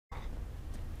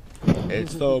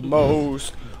It's the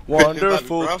most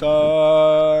wonderful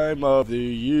time of the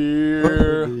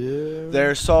year.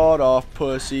 There's sawed-off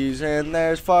pussies, and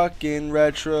there's fucking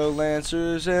retro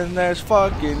lancers, and there's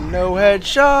fucking no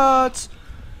headshots.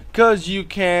 'Cause you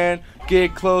can't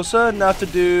get close enough to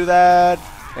do that.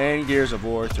 And Gears of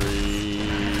War 3.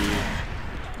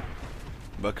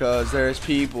 Because there's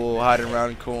people hiding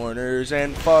around corners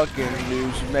and fucking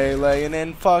noobs meleeing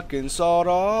and fucking sawed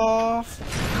off.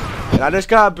 And I just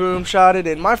got boom shotted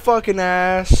in my fucking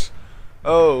ass.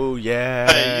 Oh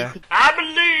yeah. I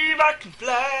believe I can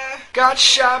fly. Got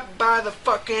shot by the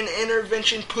fucking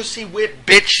intervention pussy whip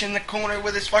bitch in the corner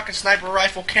with his fucking sniper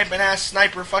rifle, camping ass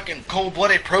sniper, fucking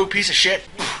cold-blooded pro piece of shit.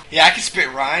 Yeah, I can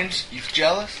spit rhymes. You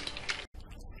jealous?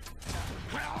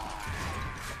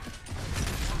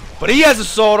 But he has a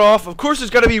sawed-off. Of course,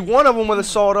 there's got to be one of them with a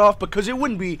sawed-off, because it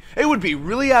would be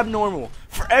really abnormal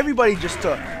for everybody just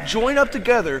to join up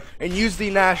together and use the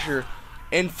Nasher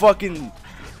and fucking,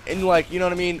 and like, you know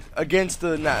what I mean, against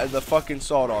the fucking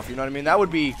sawed-off. You know what I mean? That'd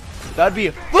be.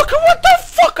 Look at what the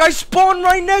fuck! I spawned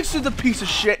right next to the piece of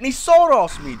shit, and he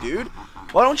sawed-offs me, dude.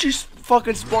 Why don't you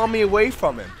fucking spawn me away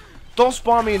from him? Don't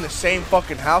spawn me in the same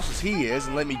fucking house as he is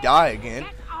and let me die again.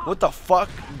 What the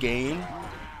fuck, game?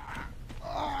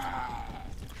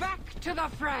 To the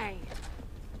fray.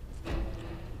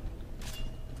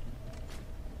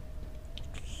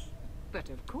 But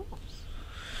of course.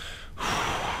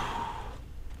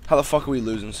 How the fuck are we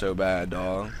losing so bad,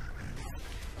 dog?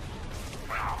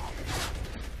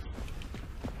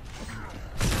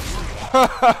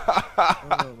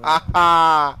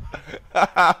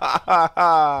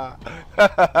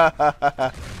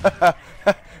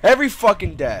 Every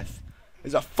fucking death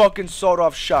is a fucking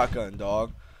sawed-off shotgun,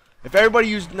 dog. If everybody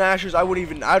used Nashers,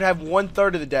 I'd have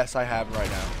 1/3 of the deaths I have right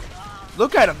now.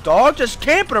 Look at him, dog, just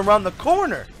camping around the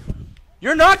corner.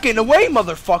 You're not getting away,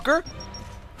 motherfucker.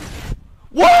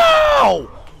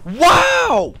 Wow!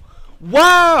 Wow!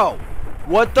 Wow!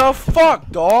 What the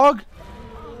fuck, dog?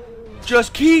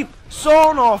 Just keep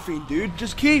sawing offing, dude.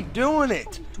 Just keep doing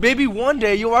it. Maybe one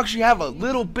day you'll actually have a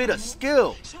little bit of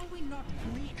skill.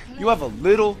 You have a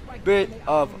little bit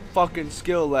of fucking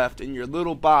skill left in your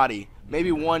little body.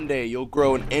 Maybe one day you'll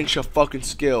grow an inch of fucking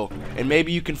skill, and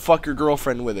maybe you can fuck your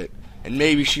girlfriend with it, and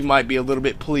maybe she might be a little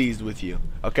bit pleased with you,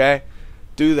 okay?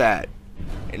 Do that,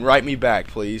 and write me back,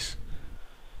 please,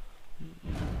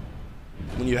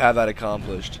 when you have that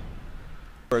accomplished.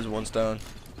 Where's one stone?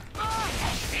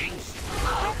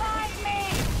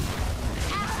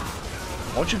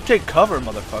 Why don't you take cover,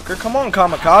 motherfucker? Come on,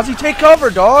 kamikaze, take cover,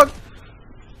 dog!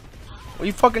 What are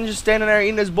you fucking just standing there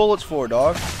eating his bullets for,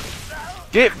 dog?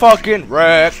 Get fucking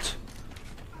wrecked.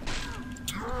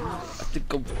 I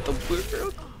think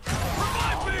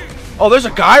oh, there's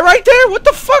a guy right there? What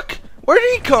the fuck? Where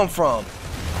did he come from?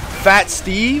 Fat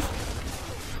Steve?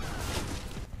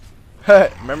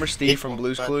 Remember Steve from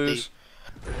Blue's Clues?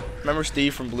 Remember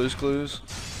Steve from Blue's Clues?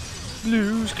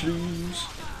 Blue's Clues.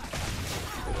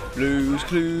 Blue's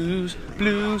Clues.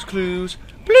 Blue's Clues.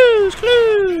 Blue's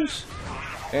Clues.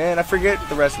 And I forget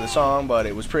the rest of the song, but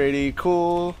it was pretty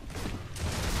cool.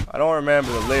 I don't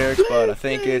remember the lyrics, but I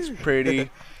think it's pretty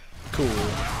cool.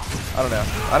 I don't know.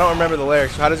 I don't remember the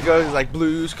lyrics. How does it go? It's like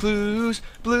Blue's Clues,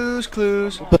 Blue's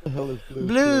Clues,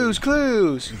 Blue's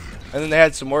Clues. And then they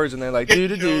had some words in there like do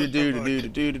do do do do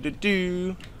do do do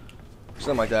do,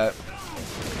 something like that.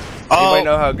 Anybody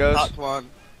know how it goes?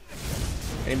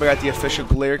 Anybody got the official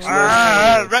lyrics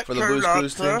for the Blue's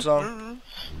Clues theme song?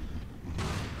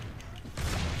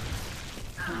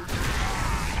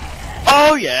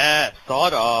 Oh yeah,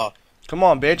 sawed off. Come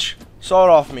on, bitch. Saw it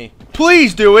off me.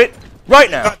 Please do it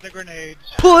right now. Got the grenades.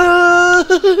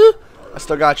 I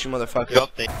still got you, motherfucker.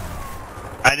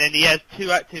 And then he has 2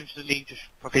 actives and he just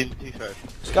fucking 2 throws.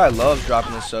 This guy loves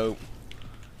dropping the soap.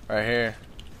 Right here.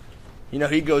 You know,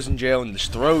 he goes in jail and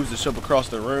just throws the soap across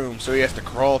the room, so he has to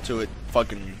crawl to it,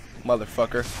 fucking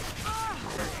motherfucker.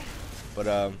 But,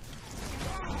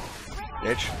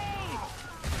 bitch.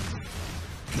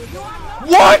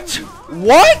 What?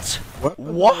 What?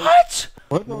 What?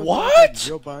 What?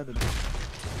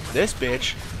 This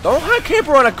bitch. Don't camp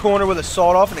around a corner with a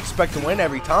sawed off and expect to win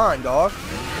every time, dog.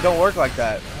 It don't work like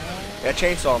that. Yeah,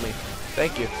 chainsaw me.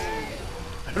 Thank you.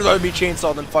 I'd rather be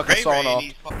chainsawed than fucking sawing off.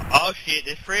 Oh shit,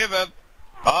 there's 3 of them.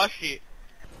 Oh shit.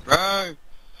 Run,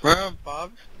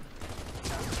 Bob.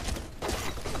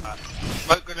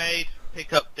 Smoke grenade,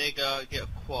 pick up digger, get a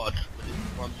quad.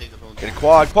 Get a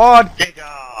quad. Digger.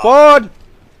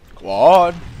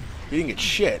 Quad. You didn't get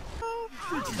shit.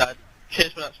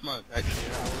 Cheers for that smoke,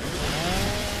 actually.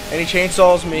 And he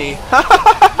chainsaws me.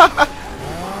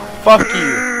 Fuck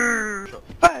you.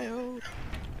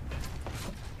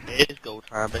 It is gold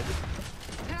time, baby.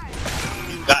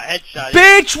 You got headshot.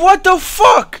 Bitch, what the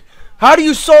fuck? How do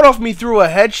you sawed off me through a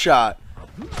headshot?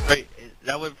 Wait,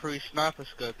 that went through his sniper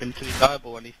scope into his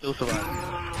eyeball and he still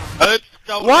survived. Oops,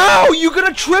 double. Wow, you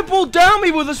gonna triple down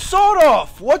me with a sawed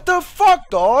off? What the fuck,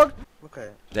 dog? Okay.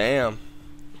 Damn.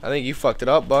 I think you fucked it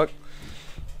up, Buck.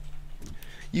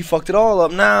 You fucked it all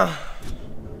up now.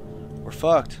 We're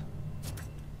fucked.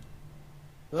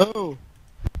 No.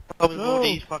 With all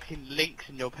these fucking links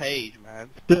in your page, man.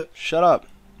 Shut up.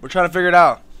 We're trying to figure it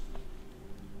out.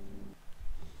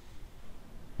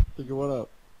 Figure what out?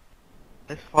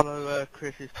 Let's follow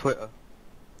Chris's Twitter.